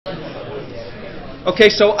Okay,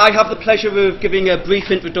 so I have the pleasure of giving a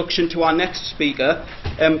brief introduction to our next speaker.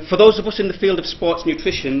 For those of us in the field of sports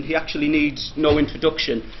nutrition, he actually needs no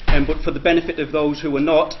introduction, but for the benefit of those who are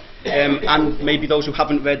not, and maybe those who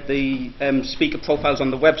haven't read the speaker profiles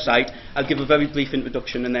on the website, I'll give a very brief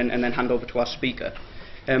introduction and then hand over to our speaker.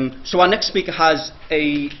 So our next speaker has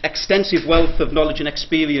an extensive wealth of knowledge and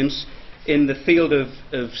experience in the field of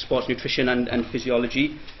sports nutrition and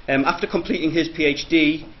physiology. After completing his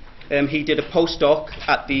PhD, he did a postdoc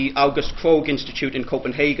at the August Krogh Institute in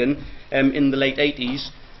Copenhagen in the late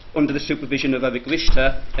 80s under the supervision of Eric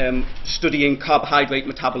Richter, studying carbohydrate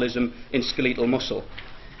metabolism in skeletal muscle.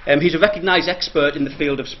 He's a recognised expert in the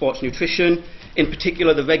field of sports nutrition, in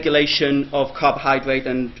particular the regulation of carbohydrate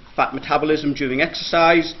and fat metabolism during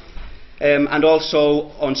exercise, and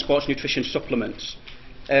also on sports nutrition supplements.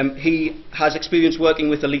 He has experience working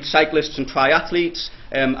with elite cyclists and triathletes,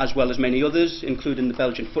 as well as many others, including the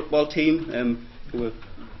Belgian football team, who have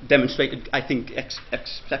demonstrated, I think,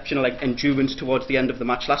 exceptional endurance towards the end of the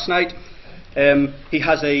match last night. He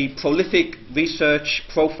has a prolific research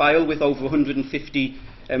profile with over 150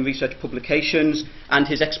 research publications, and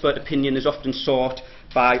his expert opinion is often sought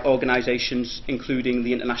by organisations including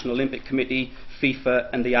the International Olympic Committee, FIFA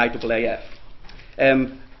and the IAAF.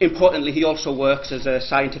 Importantly, he also works as a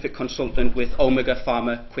scientific consultant with Omega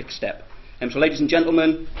Pharma Quickstep. So ladies and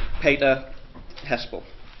gentlemen, Peter Hespel.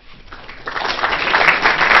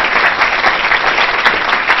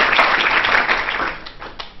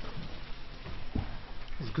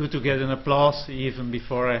 It's good to get an applause even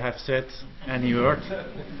before I have said any word.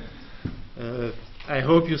 I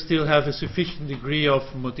hope you still have a sufficient degree of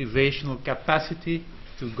motivational capacity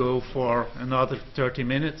to go for another 30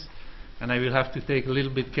 minutes. And I will have to take a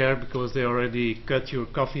little bit care because they already cut your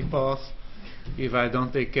coffee pause. If I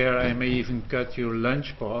don't take care, I may even cut your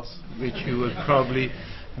lunch pause, which you would probably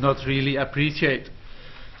not really appreciate.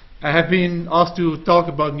 I have been asked to talk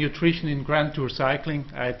about nutrition in Grand Tour cycling.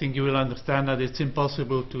 I think you will understand that it's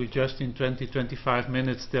impossible to just in 20-25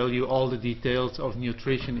 minutes tell you all the details of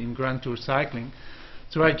nutrition in Grand Tour cycling.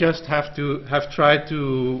 So I just have tried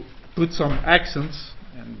to put some accents,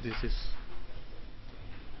 and this is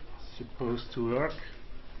supposed to work.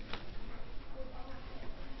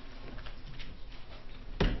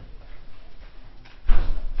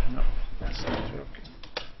 No, that's not working.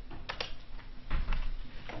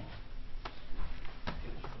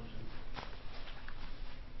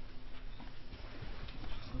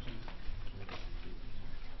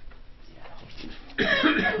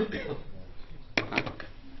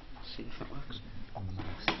 See if that works.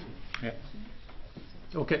 Yeah.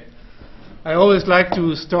 Okay. I always like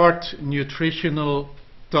to start nutritional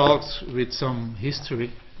talks with some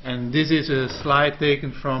history, and this is a slide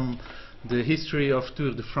taken from the history of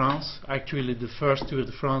Tour de France. Actually, the first Tour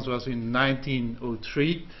de France was in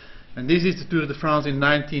 1903, and this is the Tour de France in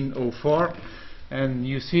 1904, and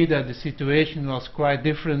you see that the situation was quite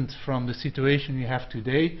different from the situation we have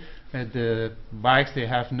today. The bikes, they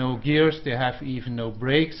have no gears, they have even no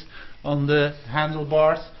brakes on the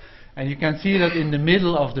handlebars. And you can see that in the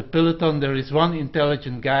middle of the peloton there is one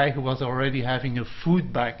intelligent guy who was already having a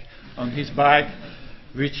food bag on his bike,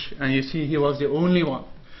 and you see he was the only one.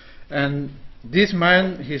 And this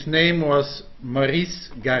man, his name was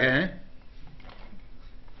Maurice Garin.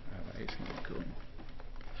 Why isn't it going?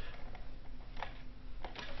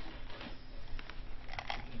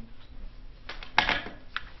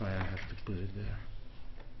 Oh, I have to put it there.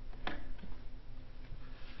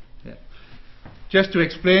 Yeah. Just to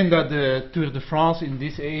explain that the Tour de France in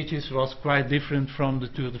these ages was quite different from the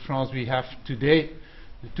Tour de France we have today.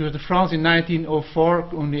 The Tour de France in 1904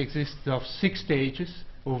 only existed of 6 stages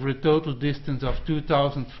over a total distance of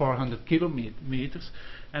 2,400 kilometers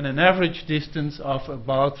and an average distance of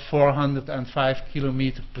about 405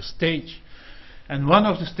 kilometers per stage. And one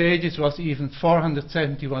of the stages was even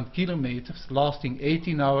 471 kilometers, lasting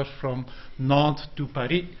 18 hours from Nantes to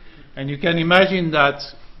Paris. And you can imagine that,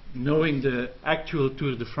 knowing the actual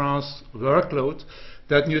Tour de France workload,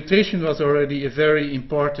 that nutrition was already a very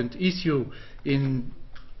important issue in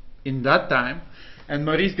that time. And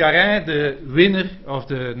Maurice Garin, the winner of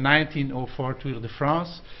the 1904 Tour de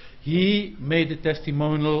France, he made a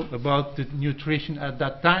testimonial about the nutrition at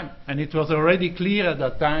that time. And it was already clear at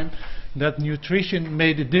that time that nutrition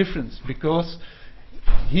made a difference, because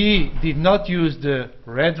he did not use the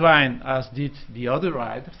red wine as did the other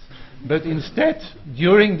riders, but instead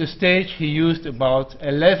during the stage he used about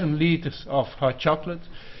 11 liters of hot chocolate,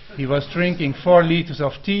 he was drinking 4 liters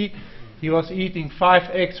of tea, he was eating 5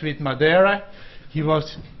 eggs with Madeira, he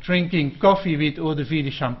was drinking coffee with eau de vie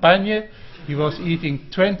de champagne, he was eating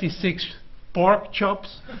 26 pork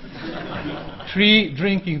chops,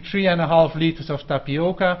 drinking 3.5 liters of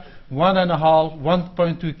tapioca,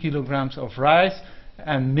 1.2 kilograms of rice,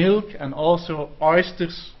 and milk, and also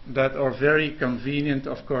oysters that are very convenient,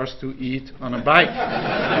 of course, to eat on a bike.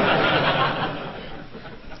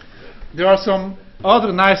 There are some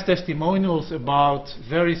other nice testimonials about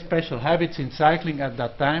very special habits in cycling at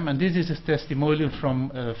that time, and this is a testimonial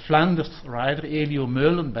from a Flanders rider, Elio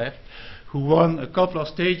Meulenberg, who won a couple of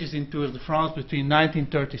stages in Tour de France between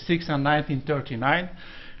 1936 and 1939,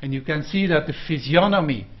 and you can see that the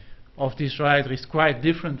physiognomy of this rider is quite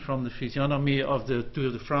different from the physiognomy of the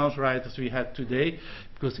Tour de France riders we had today,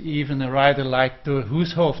 because even a rider like Thor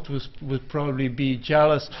Hushovd would probably be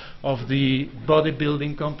jealous of the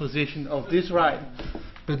bodybuilding composition of this rider.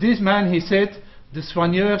 But this man, he said, the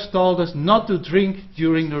soigneurs told us not to drink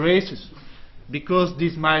during the races, because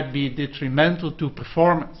this might be detrimental to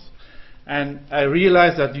performance. And I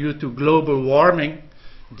realized that due to global warming,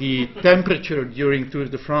 the temperature during Tour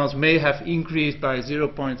de France may have increased by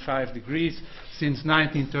 0.5 degrees since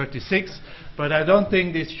 1936, but I don't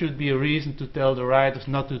think this should be a reason to tell the riders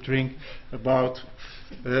not to drink about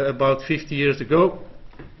 50 years ago.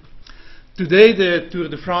 Today the Tour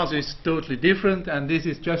de France is totally different, and this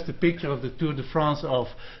is just a picture of the Tour de France of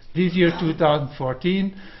this year,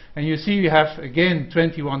 2014. And you see we have again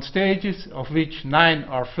 21 stages, of which 9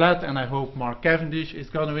 are flat, and I hope Mark Cavendish is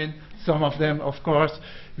going to win some of them, of course.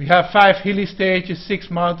 We have 5 hilly stages, 6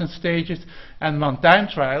 mountain stages, and 1 time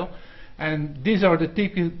trial. And these are the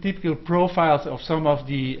typical profiles of some of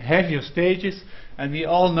the heavier stages. And we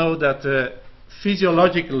all know that the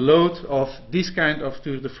physiological load of this kind of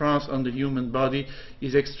Tour de France on the human body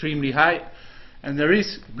is extremely high. And there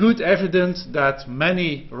is good evidence that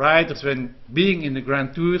many riders, when being in the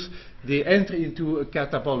Grand Tours, they enter into a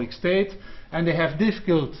catabolic state, and they have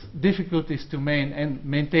difficulties to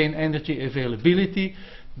maintain energy availability.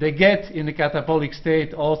 They get in a catabolic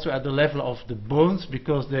state also at the level of the bones,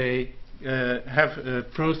 because they have a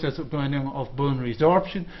process going on of bone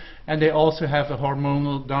resorption, and they also have a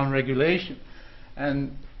hormonal downregulation.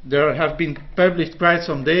 And there have been published quite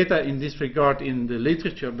some data in this regard in the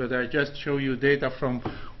literature, but I just show you data from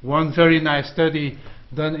one very nice study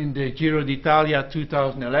done in the Giro d'Italia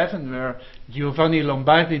 2011, where Giovanni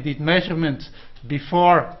Lombardi did measurements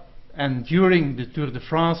before and during the Tour de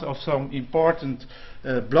France of some important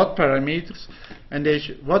blood parameters. And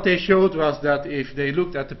what they showed was that if they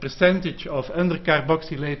looked at the percentage of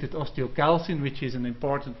undercarboxylated osteocalcin, which is an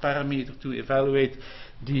important parameter to evaluate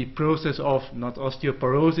the process of not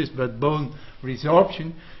osteoporosis but bone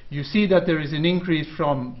resorption, you see that there is an increase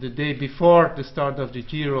from the day before the start of the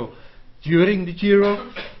Giro during the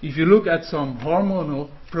Giro. If you look at some hormonal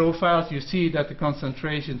profiles, you see that the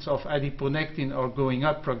concentrations of adiponectin are going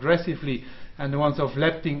up progressively and the ones of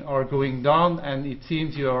leptin are going down, and it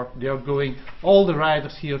seems they are going, all the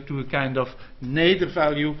riders here, to a kind of nadir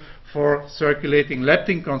value for circulating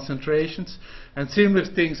leptin concentrations. And similar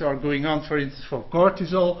things are going on, for instance, for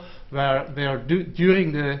cortisol, where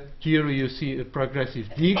during the Giro you see a progressive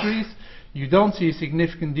decrease. You don't see a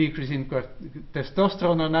significant decrease in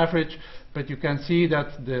testosterone on average, but you can see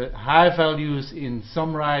that the high values in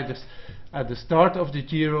some riders at the start of the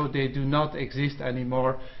Giro, they do not exist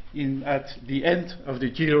anymore at the end of the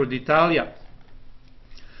Giro d'Italia.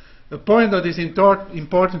 A point that is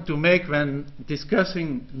important to make when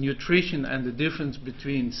discussing nutrition and the difference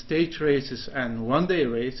between stage races and one-day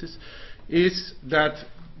races is that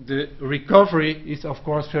the recovery is, of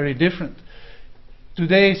course, very different.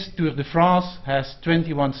 Today's Tour de France has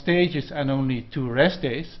 21 stages and only 2 rest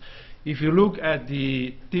days. If you look at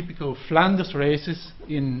the typical Flanders races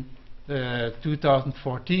in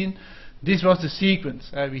 2014, this was the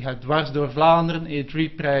sequence. We had Dwars door Vlaanderen,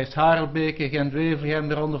 E3-prijs, Harelbeke, Gent-Wevelgem,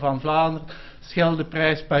 de Ronde van Vlaanderen,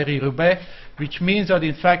 Scheldeprijs, Paris-Roubaix, which means that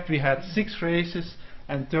in fact we had 6 races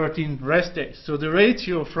and 13 rest days. So the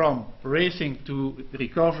ratio from racing to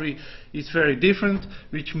recovery is very different,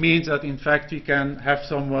 which means that in fact we can have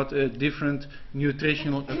somewhat a different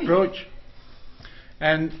nutritional approach.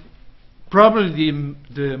 And probably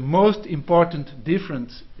the most important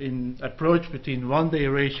difference in approach between one-day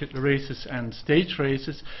races and stage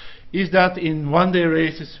races is that in one-day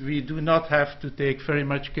races we do not have to take very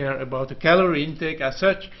much care about the calorie intake as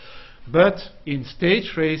such, but in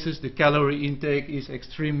stage races the calorie intake is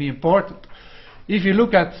extremely important. If you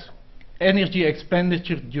look at energy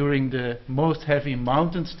expenditure during the most heavy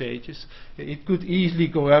mountain stages, it could easily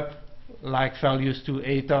go up like values to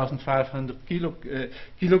 8,500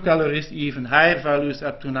 kilocalories, even higher values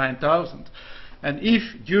up to 9,000. And if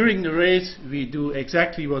during the race we do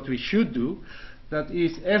exactly what we should do, that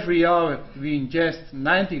is every hour we ingest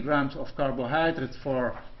 90 grams of carbohydrates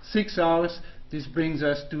for 6 hours. This brings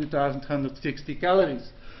us 2,160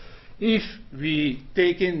 calories. If we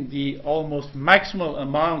take in the almost maximal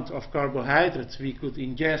amount of carbohydrates we could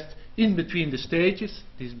ingest in between the stages,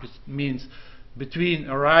 this means between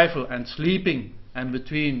arrival and sleeping, and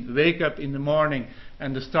between wake up in the morning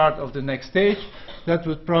and the start of the next stage, that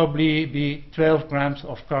would probably be 12 grams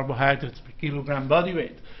of carbohydrates per kilogram body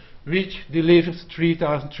weight, which delivers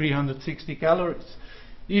 3,360 calories.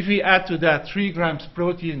 If we add to that 3 grams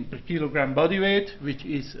protein per kilogram body weight, which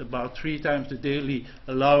is about 3 times the daily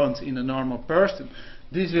allowance in a normal person,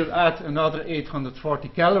 this will add another 840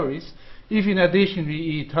 calories. If in addition we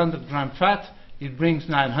eat 100 gram fat, it brings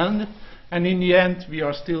 900, and in the end we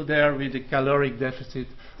are still there with a caloric deficit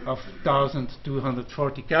of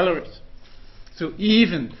 1,240 calories. So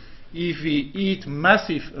even if we eat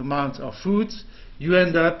massive amounts of foods, you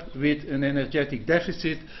end up with an energetic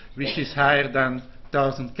deficit which is higher than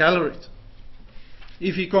 1,000 calories.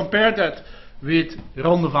 If you compare that with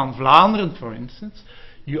Ronde van Vlaanderen, for instance,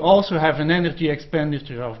 you also have an energy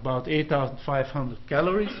expenditure of about 8,500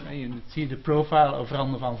 calories. And you see the profile of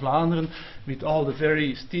Ronde van Vlaanderen with all the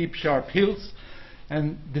very steep, sharp hills.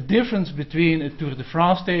 And the difference between a Tour de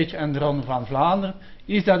France stage and the Ronde van Vlaanderen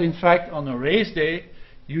is that in fact on a race day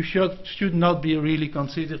you should not be really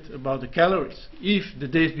considered about the calories. If the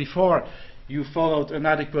days before you followed an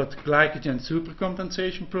adequate glycogen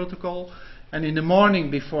supercompensation protocol, and in the morning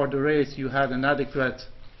before the race you had an adequate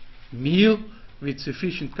meal with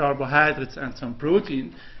sufficient carbohydrates and some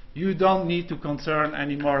protein, you don't need to concern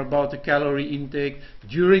anymore about the calorie intake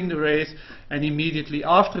during the race and immediately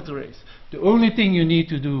after the race. The only thing you need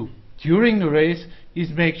to do during the race is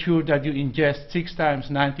make sure that you ingest 6 times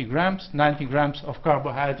 90 grams of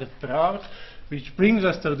carbohydrate per hour, which brings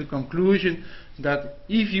us to the conclusion that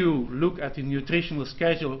if you look at the nutritional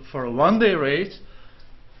schedule for a one-day race,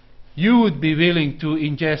 you would be willing to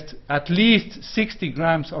ingest at least 60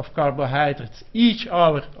 grams of carbohydrates each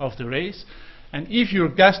hour of the race. And if your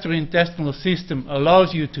gastrointestinal system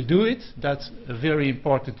allows you to do it, that's a very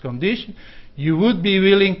important condition, you would be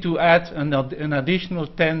willing to add an additional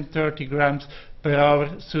 10-30 grams per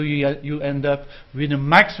hour, so you end up with a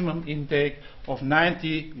maximum intake of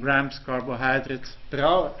 90 grams carbohydrates per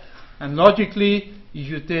hour. And logically, if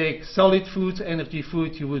you take solid foods, energy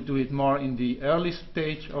food, you would do it more in the early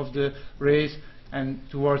stage of the race, and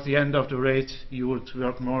towards the end of the race you would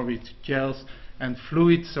work more with gels and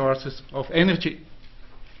fluid sources of energy.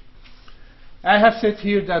 I have said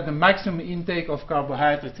here that the maximum intake of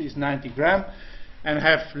carbohydrates is 90 grams, and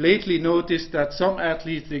have lately noticed that some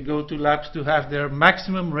athletes, they go to labs to have their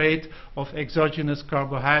maximum rate of exogenous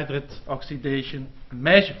carbohydrate oxidation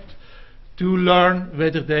measured, to learn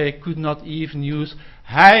whether they could not even use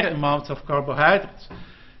higher amounts of carbohydrates.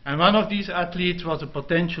 And one of these athletes was a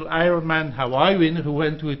potential Ironman Hawaii winner who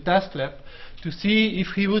went to a test lab to see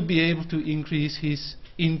if he would be able to increase his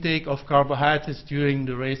intake of carbohydrates during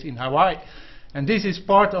the race in Hawaii. And this is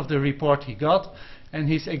part of the report he got, and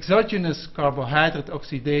his exogenous carbohydrate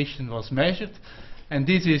oxidation was measured, and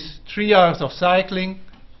this is 3 hours of cycling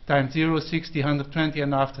times 0, 60, 120,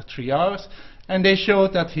 and after 3 hours, and they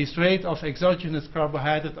showed that his rate of exogenous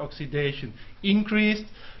carbohydrate oxidation increased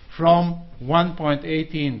from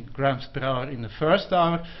 1.18 grams per hour in the first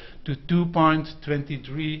hour to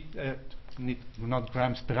 2.23 not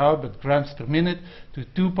grams per hour but grams per minute, to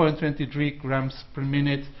 2.23 grams per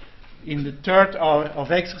minute in the third hour of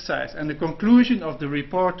exercise. And the conclusion of the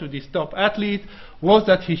report to this top athlete was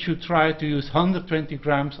that he should try to use 120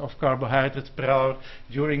 grams of carbohydrates per hour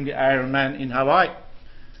during the Ironman in Hawaii.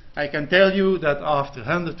 I can tell you that after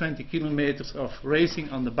 120 kilometers of racing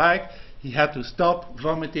on the bike, he had to stop,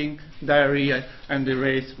 vomiting, diarrhea, and the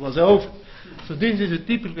race was over. So this is a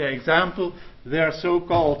typical example where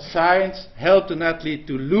so-called science helped an athlete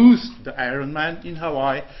to lose the Ironman in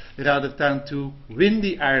Hawaii rather than to win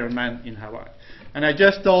the Ironman in Hawaii. And I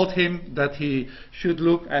just told him that he should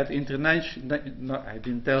look at international, no, I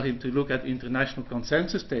didn't tell him to look at international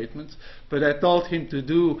consensus statements, but I told him to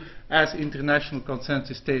do as international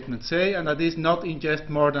consensus statements say, and that is not ingest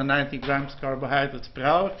more than 90 grams carbohydrates per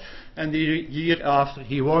hour. And the year after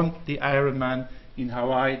he won the Ironman in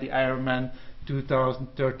Hawaii, the Ironman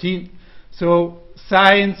 2013. So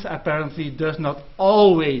science apparently does not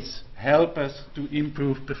always help us to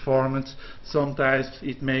improve performance. Sometimes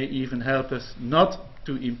it may even help us not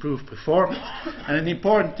to improve performance. And an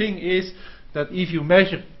important thing is that if you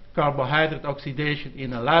measure carbohydrate oxidation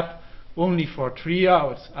in a lab only for 3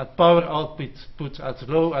 hours at power outputs as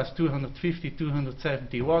low as 250,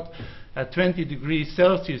 270 watt at 20 degrees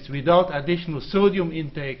Celsius without additional sodium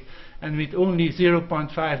intake and with only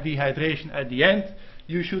 0.5 dehydration at the end,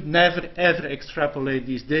 you should never ever extrapolate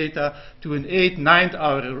these data to an 8-9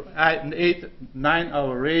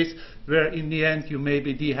 hour race, where in the end you may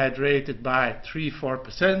be dehydrated by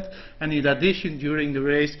 3-4%, and in addition during the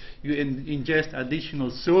race you ingest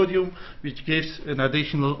additional sodium, which gives an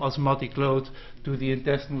additional osmotic load to the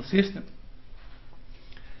intestinal system.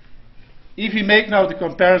 If we make now the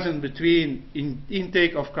comparison between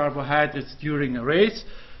intake of carbohydrates during a race,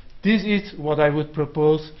 this is what I would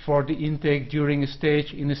propose for the intake during a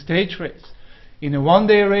stage in a stage race. In a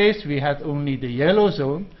one-day race we had only the yellow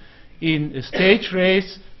zone. In a stage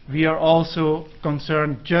race we are also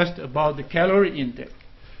concerned just about the calorie intake.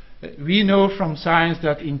 We know from science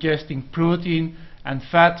that ingesting protein and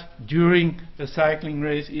fat during a cycling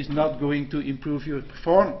race is not going to improve your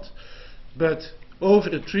performance. But over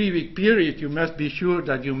a 3-week period you must be sure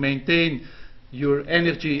that you maintain your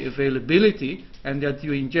energy availability and that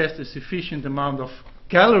you ingest a sufficient amount of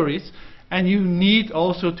calories, and you need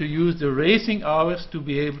also to use the racing hours to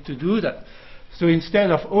be able to do that. So instead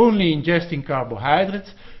of only ingesting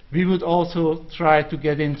carbohydrates, we would also try to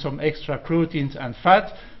get in some extra proteins and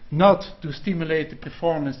fat, not to stimulate the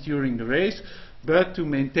performance during the race, but to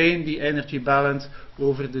maintain the energy balance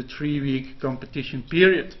over the 3-week competition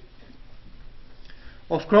period.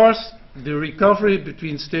 Of course, the recovery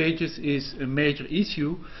between stages is a major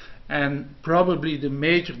issue, and probably the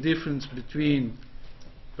major difference between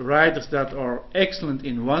riders that are excellent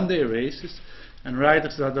in one-day races and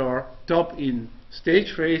riders that are top in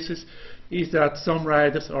stage races is that some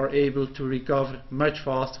riders are able to recover much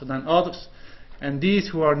faster than others. And these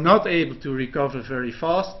who are not able to recover very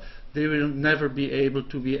fast, they will never be able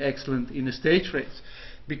to be excellent in a stage race,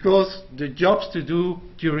 because the jobs to do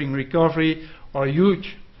during recovery are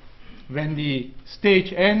huge. When the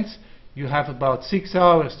stage ends, you have about 6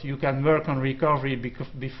 hours you can work on recovery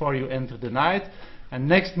before you enter the night, and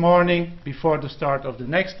next morning before the start of the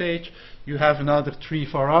next stage you have another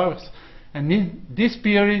 3-4 hours. And in this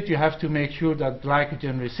period you have to make sure that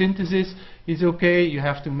glycogen resynthesis is okay, you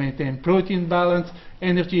have to maintain protein balance,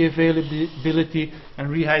 energy availability and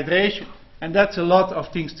rehydration. And that's a lot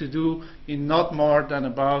of things to do in not more than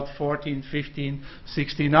about 14, 15,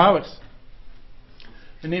 16 hours.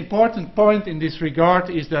 An important point in this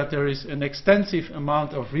regard is that there is an extensive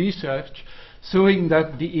amount of research showing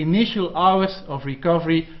that the initial hours of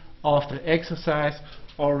recovery after exercise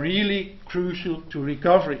are really crucial to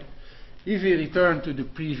recovery. If we return to the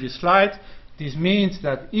previous slide, this means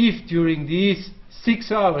that if during these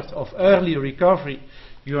 6 hours of early recovery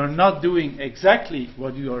you are not doing exactly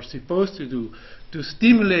what you are supposed to do to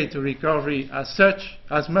stimulate the recovery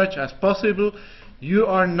as much as possible, you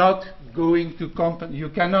are not going to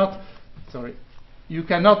you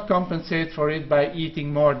cannot compensate for it by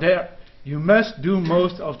eating more there. You must do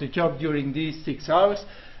most of the job during these 6 hours,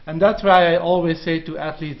 and that's why I always say to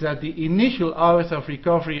athletes that the initial hours of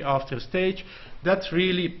recovery after stage, that's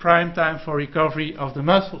really prime time for recovery of the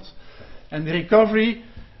muscles. And the recovery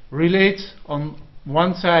relates on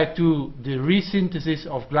one side to the resynthesis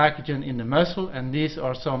of glycogen in the muscle, and these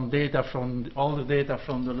are some data from all the data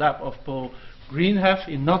from the lab of Paul Greenhalgh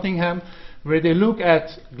in Nottingham, where they look at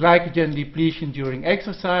glycogen depletion during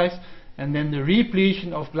exercise and then the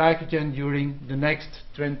repletion of glycogen during the next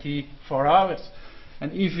 24 hours.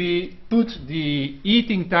 And if we put the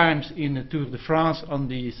eating times in the Tour de France on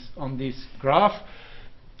this graph,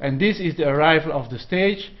 and this is the arrival of the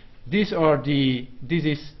stage, this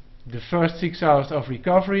is the first 6 hours of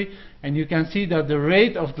recovery, and you can see that the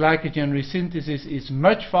rate of glycogen resynthesis is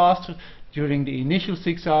much faster during the initial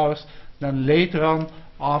 6 hours than later on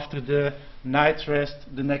after the night's rest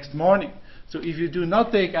the next morning. So if you do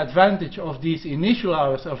not take advantage of these initial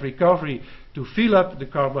hours of recovery to fill up the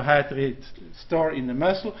carbohydrate store in the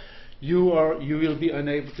muscle, you will be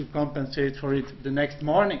unable to compensate for it the next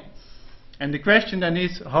morning. And the question then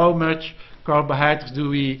is, how much carbohydrates do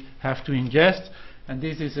we have to ingest? And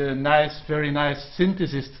this is a very nice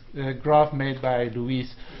synthesis graph made by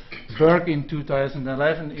Louise Berg in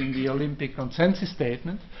 2011 in the Olympic consensus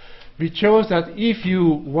statement, which shows that if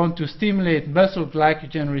you want to stimulate muscle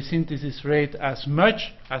glycogen resynthesis rate as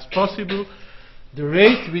much as possible, the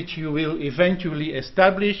rate which you will eventually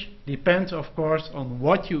establish depends, of course, on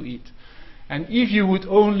what you eat. And if you would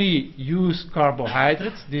only use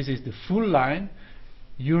carbohydrates, this is the full line,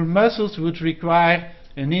 your muscles would require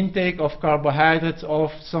an intake of carbohydrates of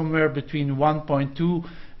somewhere between 1.2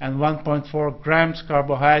 and 1.4 grams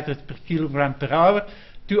carbohydrates per kilogram per hour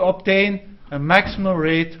to obtain a maximal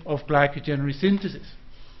rate of glycogen resynthesis.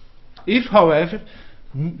 If, however,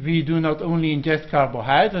 we do not only ingest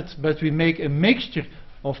carbohydrates, but we make a mixture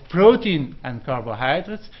of protein and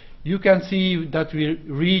carbohydrates, you can see that we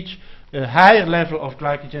reach a higher level of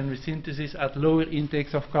glycogen resynthesis at lower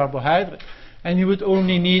intakes of carbohydrate. And you would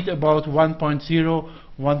only need about 1.0,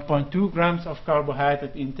 1.2 grams of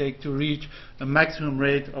carbohydrate intake to reach a maximum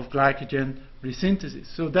rate of glycogen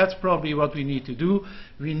resynthesis. So that's probably what we need to do.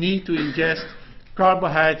 We need to ingest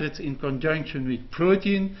carbohydrates in conjunction with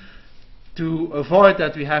protein to avoid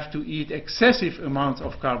that we have to eat excessive amounts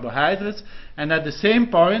of carbohydrates. And at the same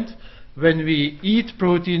point, when we eat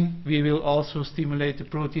protein, we will also stimulate the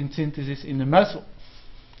protein synthesis in the muscle.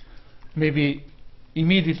 Maybe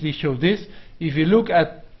immediately show this. If you look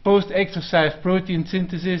at post-exercise protein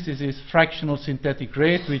synthesis, this is fractional synthetic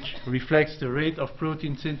rate, which reflects the rate of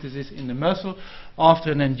protein synthesis in the muscle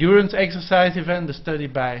after an endurance exercise event, the study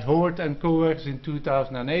by Howard and co-workers in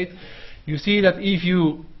 2008. You see that if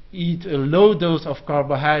you eat a low dose of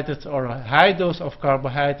carbohydrates or a high dose of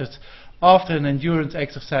carbohydrates after an endurance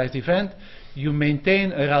exercise event, you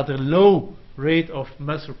maintain a rather low rate of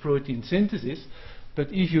muscle protein synthesis. But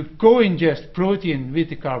if you co-ingest protein with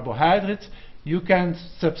the carbohydrates, you can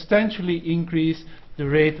substantially increase the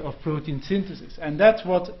rate of protein synthesis. And that's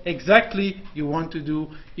what exactly you want to do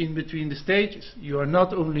in between the stages. You are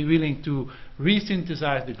not only willing to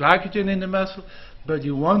resynthesize the glycogen in the muscle, but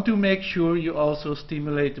you want to make sure you also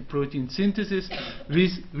stimulate the protein synthesis,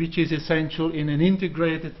 which is essential in an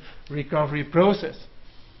integrated recovery process.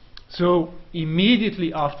 So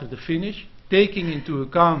immediately after the finish, taking into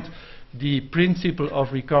account the principle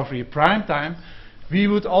of recovery prime time, we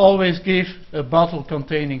would always give a bottle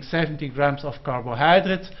containing 70 grams of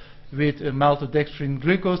carbohydrates with a maltodextrin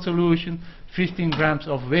glucose solution, 15 grams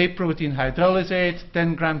of whey protein hydrolysate,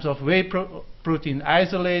 10 grams of whey protein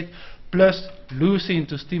isolate, plus leucine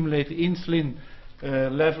to stimulate the insulin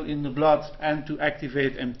level in the blood and to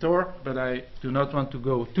activate mTOR, but I do not want to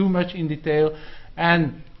go too much in detail,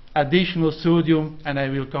 and additional sodium, and I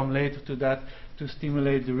will come later to that, to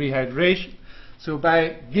stimulate the rehydration. So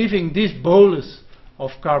by giving this bolus of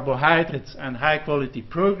carbohydrates and high quality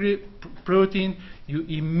protein, you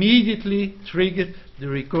immediately trigger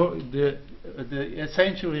the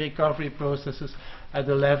essential recovery processes at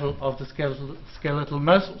the level of the skeletal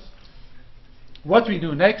muscles. What we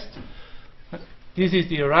do next, this is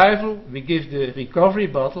the arrival, we give the recovery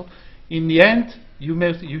bottle. In the end,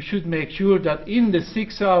 you should make sure that in the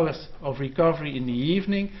 6 hours of recovery in the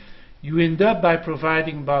evening, you end up by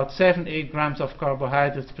providing about 7-8 grams of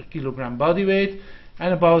carbohydrates per kilogram body weight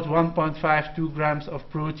and about 1.52 grams of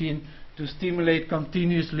protein to stimulate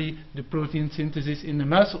continuously the protein synthesis in the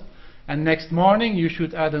muscle. And next morning you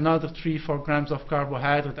should add another 3-4 grams of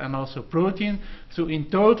carbohydrate and also protein. So in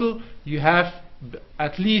total you have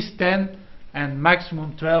at least 10 and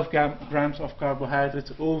maximum 12 grams of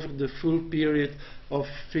carbohydrates over the full period of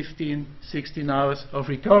 15-16 hours of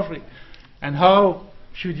recovery. And how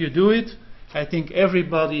should you do it? I think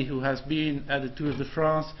everybody who has been at the Tour de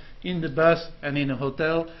France in the bus and in a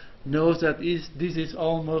hotel knows that this is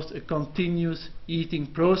almost a continuous eating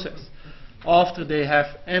process. After they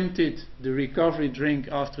have emptied the recovery drink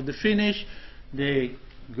after the finish, they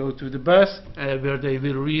go to the bus where they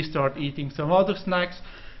will restart eating some other snacks,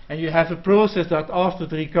 and you have a process that after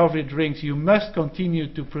the recovery drinks you must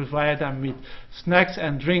continue to provide them with snacks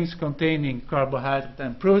and drinks containing carbohydrate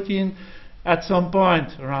and protein. At some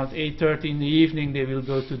point around 8:30 in the evening they will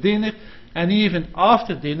go to dinner, and even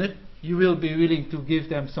after dinner you will be willing to give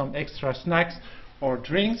them some extra snacks or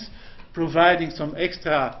drinks, providing some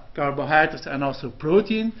extra carbohydrates and also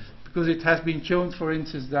protein, because it has been shown, for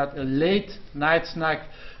instance, that a late night snack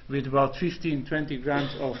with about 15-20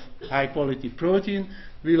 grams of high quality protein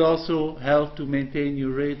will also help to maintain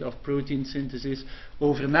your rate of protein synthesis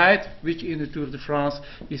overnight, which in the Tour de France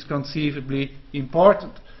is conceivably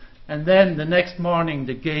important. And then the next morning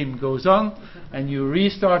the game goes on, and you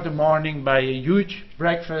restart the morning by a huge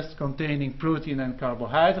breakfast containing protein and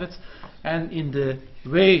carbohydrates. And in the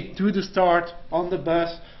way to the start, on the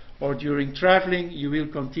bus or during traveling, you will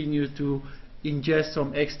continue to ingest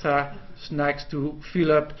some extra snacks to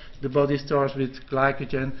fill up the body stores with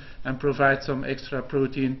glycogen and provide some extra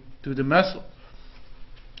protein to the muscle.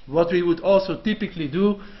 What we would also typically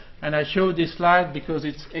do, and I show this slide because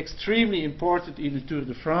it's extremely important in the Tour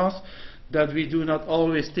de France, that we do not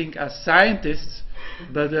always think as scientists,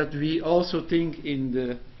 but that we also think in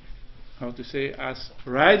the, as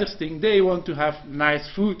riders think. They want to have nice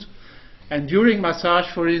food. And during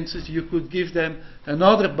massage, for instance, you could give them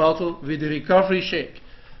another bottle with a recovery shake.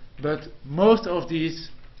 But most of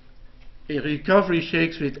these recovery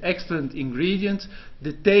shakes with excellent ingredients,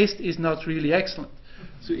 the taste is not really excellent.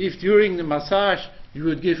 So if during the massage you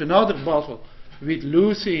would give another bottle with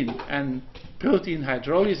leucine and protein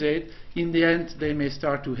hydrolysate, in the end they may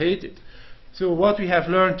start to hate it. So what we have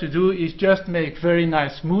learned to do is just make very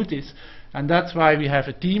nice smoothies, and that's why we have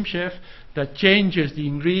a team chef that changes the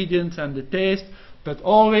ingredients and the taste, but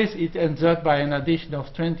always it ends up by an addition of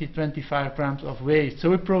 20-25 grams of waste.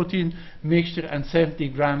 So a protein mixture and 70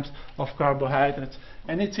 grams of carbohydrates.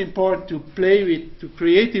 And it's important to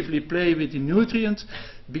creatively play with the nutrients,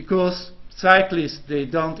 because cyclists, they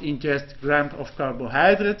don't ingest grams of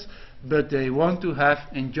carbohydrates, but they want to have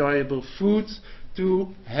enjoyable foods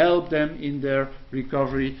to help them in their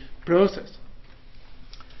recovery process.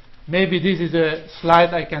 Maybe this is a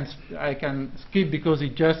slide I can skip, because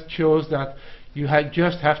it just shows that you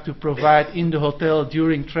just have to provide in the hotel,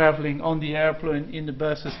 during traveling, on the airplane, in the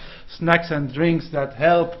buses, snacks and drinks that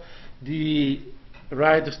help the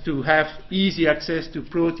riders to have easy access to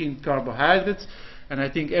protein, carbohydrates. And I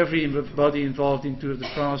think everybody involved in Tour de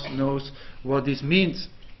France knows what this means.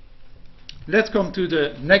 Let's come to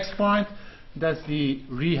the next point. That's the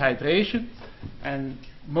rehydration. And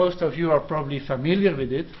most of you are probably familiar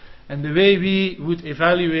with it. And the way we would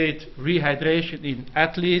evaluate rehydration in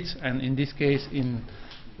athletes, and in this case in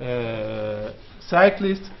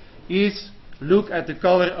cyclists, is look at the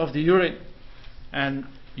color of the urine. And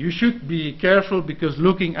you should be careful, because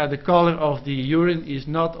looking at the color of the urine is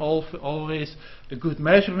not always a good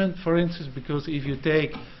measurement. For instance, because if you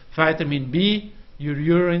take vitamin B, your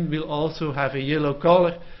urine will also have a yellow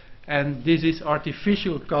color, and this is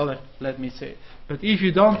artificial color, let me say. But if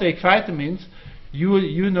you don't take vitamins,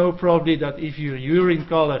 you know probably that if your urine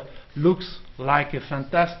color looks like a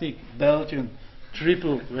fantastic Belgian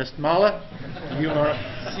triple Westmalle, you are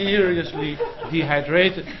seriously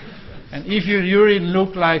dehydrated. And if your urine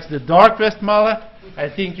looks like the dark Westmalle, I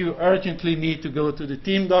think you urgently need to go to the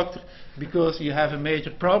team doctor, because you have a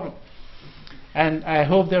major problem. And I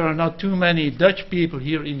hope there are not too many Dutch people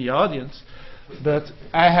here in the audience, but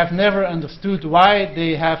I have never understood why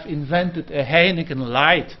they have invented a Heineken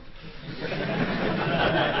Light.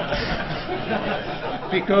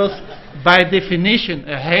 Because by definition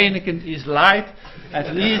a Heineken is light,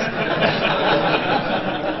 at least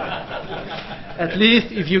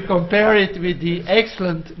if you compare it with the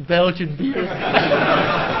excellent Belgian beer.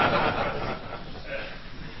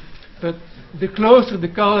 But the closer the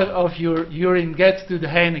color of your urine gets to the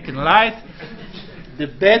Heineken Light, the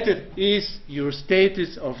better is your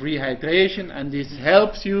status of rehydration, and this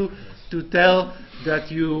helps you to tell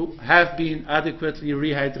that you have been adequately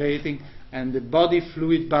rehydrating and the body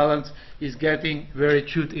fluid balance is getting where it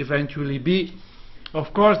should eventually be.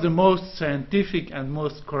 Of course, the most scientific and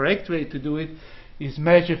most correct way to do it is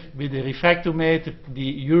measure with a refractometer the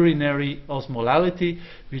urinary osmolality,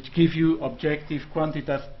 which gives you objective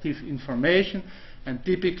quantitative information. And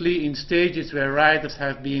typically in stages where riders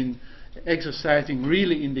have been exercising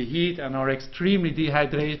really in the heat and are extremely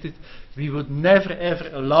dehydrated, we would never ever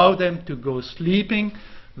allow them to go sleeping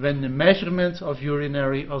when the measurements of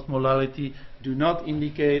urinary osmolality do not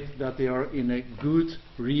indicate that they are in a good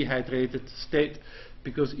rehydrated state.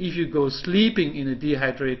 Because if you go sleeping in a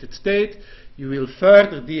dehydrated state, you will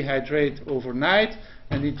further dehydrate overnight,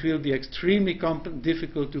 and it will be extremely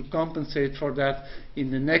difficult to compensate for that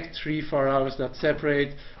in the next 3-4 hours that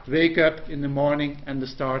separate wake up in the morning and the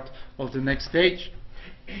start of the next stage.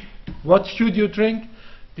 What should you drink?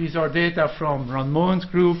 These are data from Ron Moen's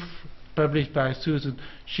group, published by Susan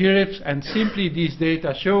Sheriffs, and simply these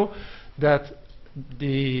data show that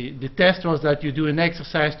the test was that you do an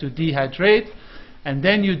exercise to dehydrate, and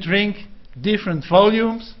then you drink different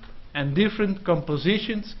volumes and different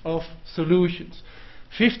compositions of solutions.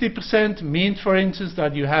 50% means, for instance,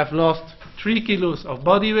 that you have lost 3 kilos of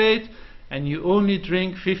body weight and you only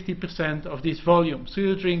drink 50% of this volume. So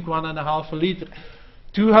you drink 1.5 liter.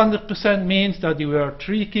 200% means that you were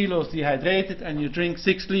 3 kilos dehydrated and you drink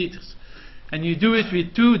 6 liters. And you do it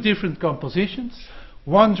with 2 different compositions.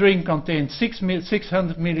 One drink contains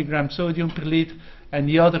 600 milligrams sodium per liter, and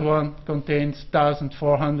the other one contains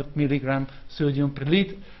 1400 milligrams sodium per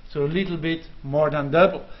liter. So a little bit more than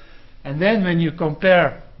double. And then when you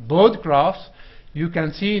compare both graphs, you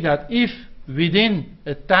can see that if within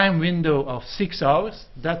a time window of 6 hours,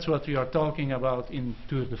 that's what we are talking about in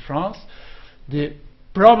Tour de France, the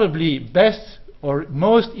probably best or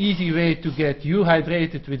most easy way to get you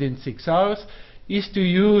hydrated within 6 hours is to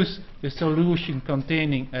use a solution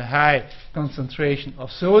containing a high concentration of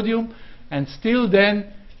sodium, and still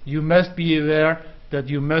then you must be aware that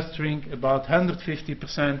you must drink about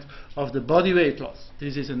 150% of the body weight loss.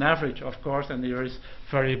 This is an average, of course, and there is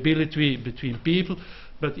variability between people,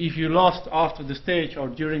 but if you lost after the stage or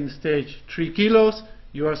during the stage 3 kilos,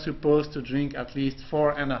 you are supposed to drink at least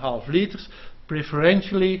 4.5 liters,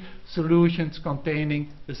 preferentially solutions containing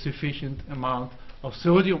a sufficient amount of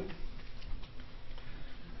sodium.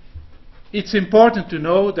 It's important to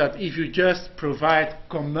know that if you just provide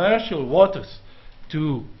commercial waters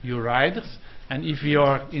to your riders, and if we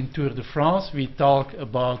are in Tour de France, we talk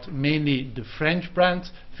about mainly the French brands,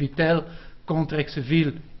 Vittel,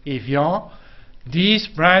 Contrexeville, Evian. These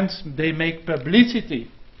brands, they make publicity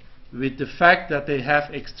with the fact that they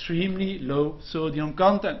have extremely low sodium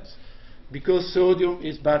contents, because sodium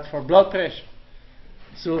is bad for blood pressure.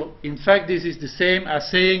 So in fact this is the same as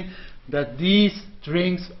saying that these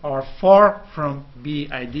drinks are far from being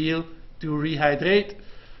ideal to rehydrate.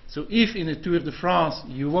 So if in a Tour de France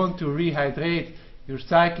you want to rehydrate your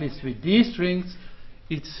cyclists with these drinks,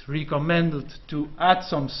 it's recommended to add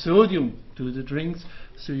some sodium to the drinks,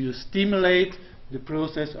 so you stimulate the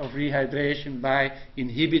process of rehydration by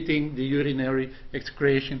inhibiting the urinary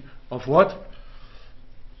excretion of water.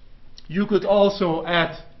 You could also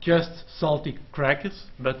add just salty crackers,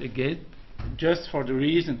 but again, just for the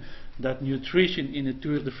reason that nutrition in a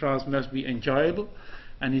Tour de France must be enjoyable,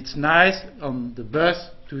 and it's nice on the bus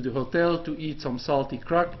to the hotel to eat some salty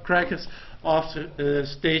crackers after a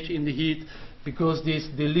stage in the heat, because this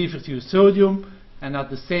delivers you sodium, and at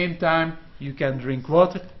the same time you can drink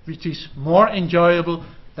water, which is more enjoyable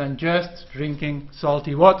than just drinking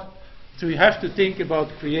salty water. So you have to think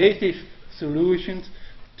about creative solutions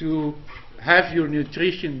to have your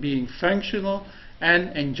nutrition being functional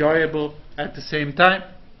and enjoyable at the same time.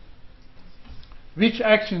 Which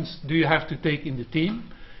actions do you have to take in the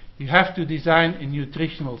team? You have to design a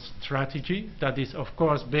nutritional strategy that is of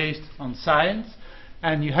course based on science,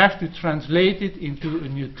 and you have to translate it into a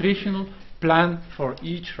nutritional plan for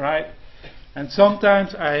each ride. And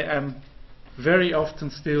sometimes I am very often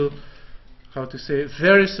still,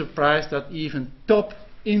 very surprised that even top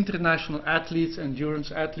international athletes,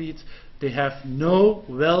 endurance athletes, they have no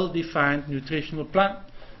well-defined nutritional plan.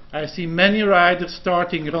 I see many riders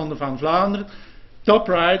starting Ronde van Vlaanderen, top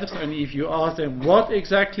riders, and if you ask them what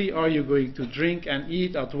exactly are you going to drink and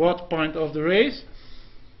eat at what point of the race,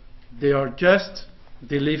 they are just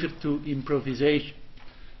delivered to improvisation,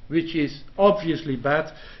 which is obviously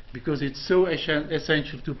bad, because it's so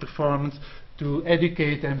essential to performance to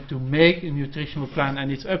educate them to make a nutritional plan,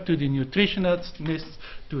 and it's up to the nutritionists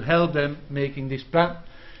to help them making this plan.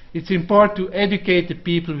 It's important to educate the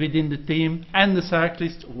people within the team and the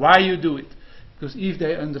cyclists why you do it, because if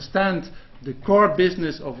they understand the core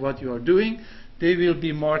business of what you are doing, they will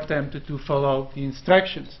be more tempted to follow the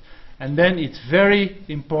instructions. And then it's very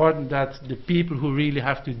important that the people who really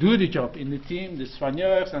have to do the job in the team, the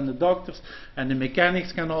soigneurs and the doctors and the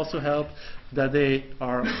mechanics can also help, that they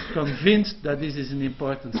are convinced that this is an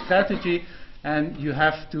important strategy, and you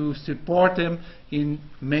have to support them in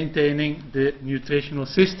maintaining the nutritional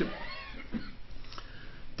system.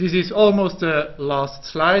 This is almost the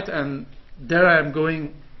last slide, and there I am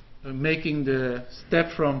going making the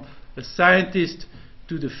step from a scientist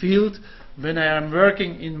to the field. When I am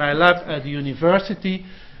working in my lab at the university,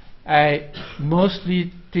 I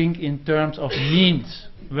mostly think in terms of means.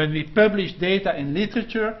 When we publish data in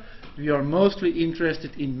literature, we are mostly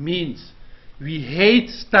interested in means. We hate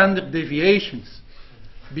standard deviations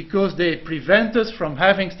because they prevent us from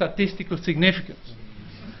having statistical significance.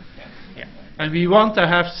 And we want to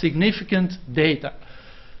have significant data.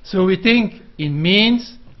 So we think in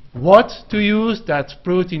means. What to use, that's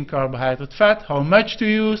protein, carbohydrate, fat. How much to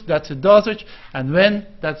use, that's a dosage. And when,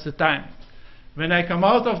 that's the time. When I come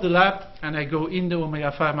out of the lab and I go in the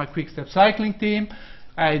Omega Pharma Quick Step Cycling team,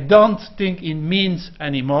 I don't think in means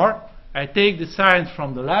anymore. I take the science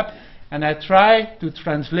from the lab and I try to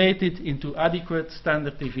translate it into adequate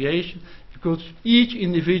standard deviation, because each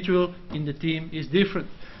individual in the team is different.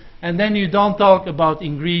 And then you don't talk about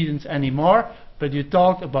ingredients anymore, but you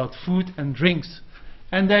talk about food and drinks.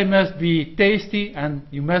 And they must be tasty, and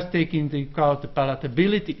you must take into account the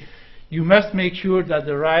palatability. You must make sure that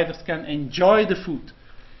the riders can enjoy the food.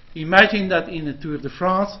 Imagine that in a Tour de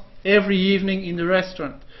France, every evening in the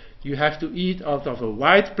restaurant, you have to eat out of a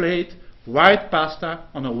white plate, white pasta,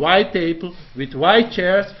 on a white table, with white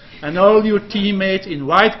chairs, and all your teammates in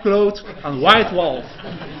white clothes and white walls.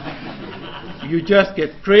 You just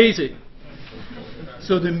get crazy.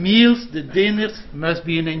 So the meals, the dinners, must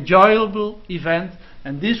be an enjoyable event.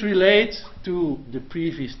 And this relates to the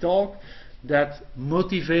previous talk, that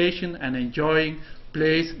motivation and enjoying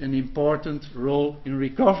plays an important role in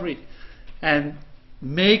recovery. And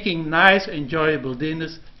making nice, enjoyable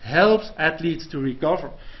dinners helps athletes to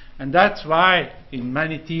recover. And that's why in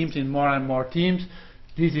many teams, in more and more teams,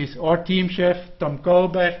 this is our team chef, Tom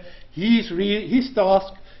Colbert. His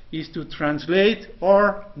task is to translate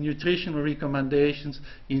our nutritional recommendations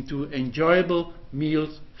into enjoyable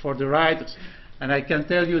meals for the riders. And I can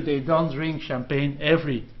tell you they don't drink champagne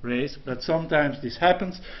every race, but sometimes this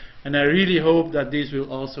happens. And I really hope that this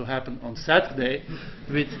will also happen on Saturday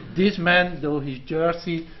with this man, though his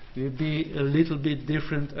jersey will be a little bit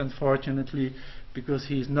different, unfortunately, because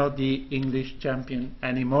he's not the English champion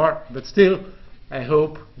anymore. But still, I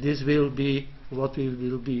hope this will be what we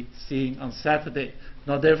will be seeing on Saturday.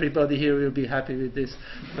 Not everybody here will be happy with this,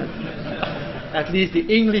 but at least the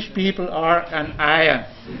English people are, and I am.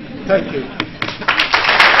 Thank you.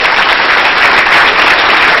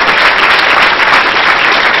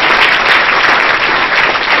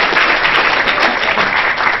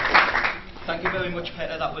 Thank you very much,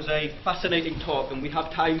 Peter. That was a fascinating talk, and we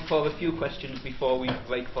have time for a few questions before we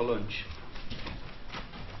break for lunch.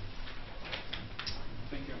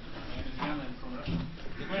 Thank you. My name is Jan, I'm from Russia.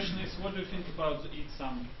 The question is, what do you think about eat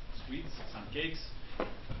some sweets, some cakes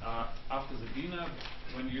after the dinner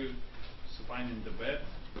when you supine in the bed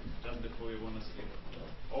just before you want to sleep?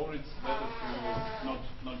 Or it's better to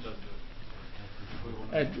not just do it before you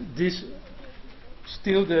want to sleep? This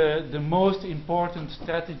still the most important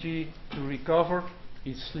strategy to recover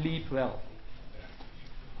is sleep well.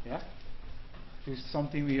 Yeah? This is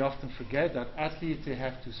something we often forget, that athletes, they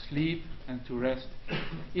have to sleep and to rest.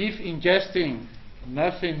 If ingesting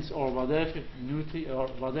muffins or whatever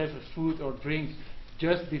whatever food or drink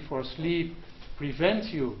just before sleep prevents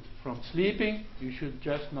you from sleeping, you should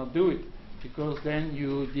just not do it, because then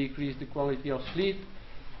you decrease the quality of sleep.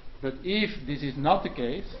 But if this is not the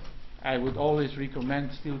case, I would always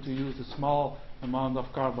recommend still to use a small amount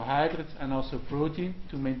of carbohydrates and also protein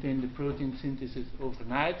to maintain the protein synthesis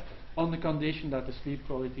overnight, on the condition that the sleep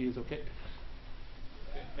quality is okay.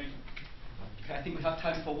 Thank you. Okay, I think we have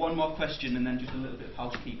time for one more question and then just a little bit of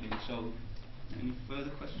housekeeping. So, any further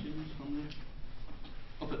questions from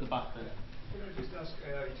the up at the back there? Could I just ask,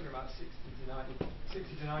 you're talking about 60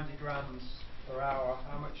 to 90 grams per hour.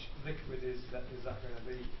 How much liquid is that going to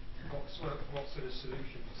be? What sort of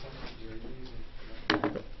solution percentage are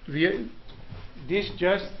you using? This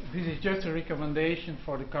is just a recommendation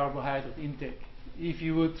for the carbohydrate intake. If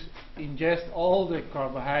you would ingest all the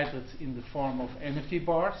carbohydrates in the form of energy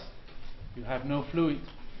bars, you have no fluid.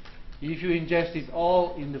 If you ingest it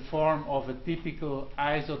all in the form of a typical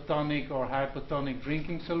isotonic or hypotonic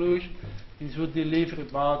drinking solution, this would deliver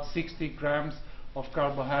about 60 grams of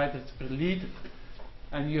carbohydrates per liter.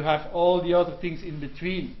 And you have all the other things in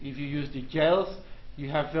between. If you use the gels, you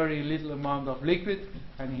have very little amount of liquid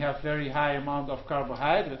and you have very high amount of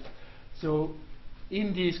carbohydrates. So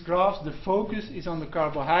in these graphs, the focus is on the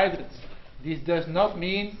carbohydrates. This does not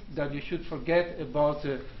mean that you should forget about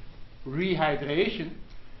the rehydration.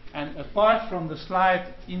 And apart from the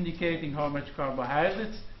slide indicating how much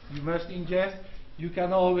carbohydrates you must ingest, you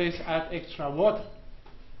can always add extra water.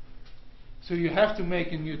 So you have to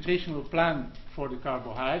make a nutritional plan for the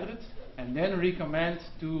carbohydrates and then recommend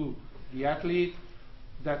to the athlete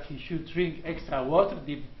that he should drink extra water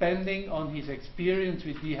depending on his experience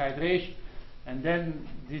with dehydration. And then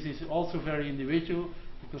this is also very individual,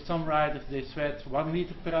 because some riders, they sweat 1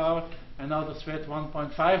 liter per hour and others sweat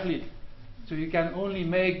 1.5 liters. So you can only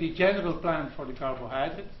make the general plan for the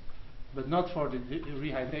carbohydrates, but not for the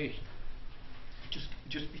rehydration.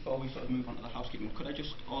 Just before we sort of move on to the housekeeping, could I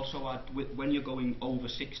just also add, when you're going over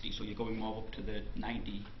 60, so you're going more up to the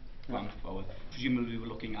 90 grams per hour, presumably we're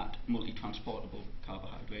looking at multi-transportable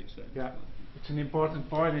carbohydrates then? Yeah, it's an important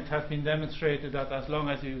point. It has been demonstrated that as long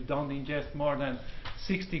as you don't ingest more than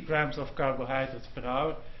 60 grams of carbohydrates per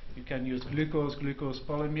hour, you can use glucose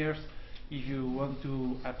polymers. If you want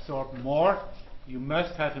to absorb more, you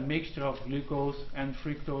must have a mixture of glucose and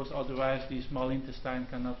fructose, otherwise the small intestine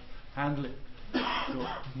cannot handle it. So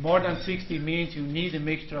more than 60 means you need a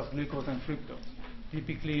mixture of glucose and fructose,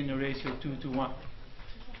 typically in a ratio 2 to 1.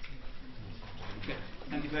 Okay.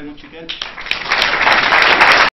 Thank you very much again.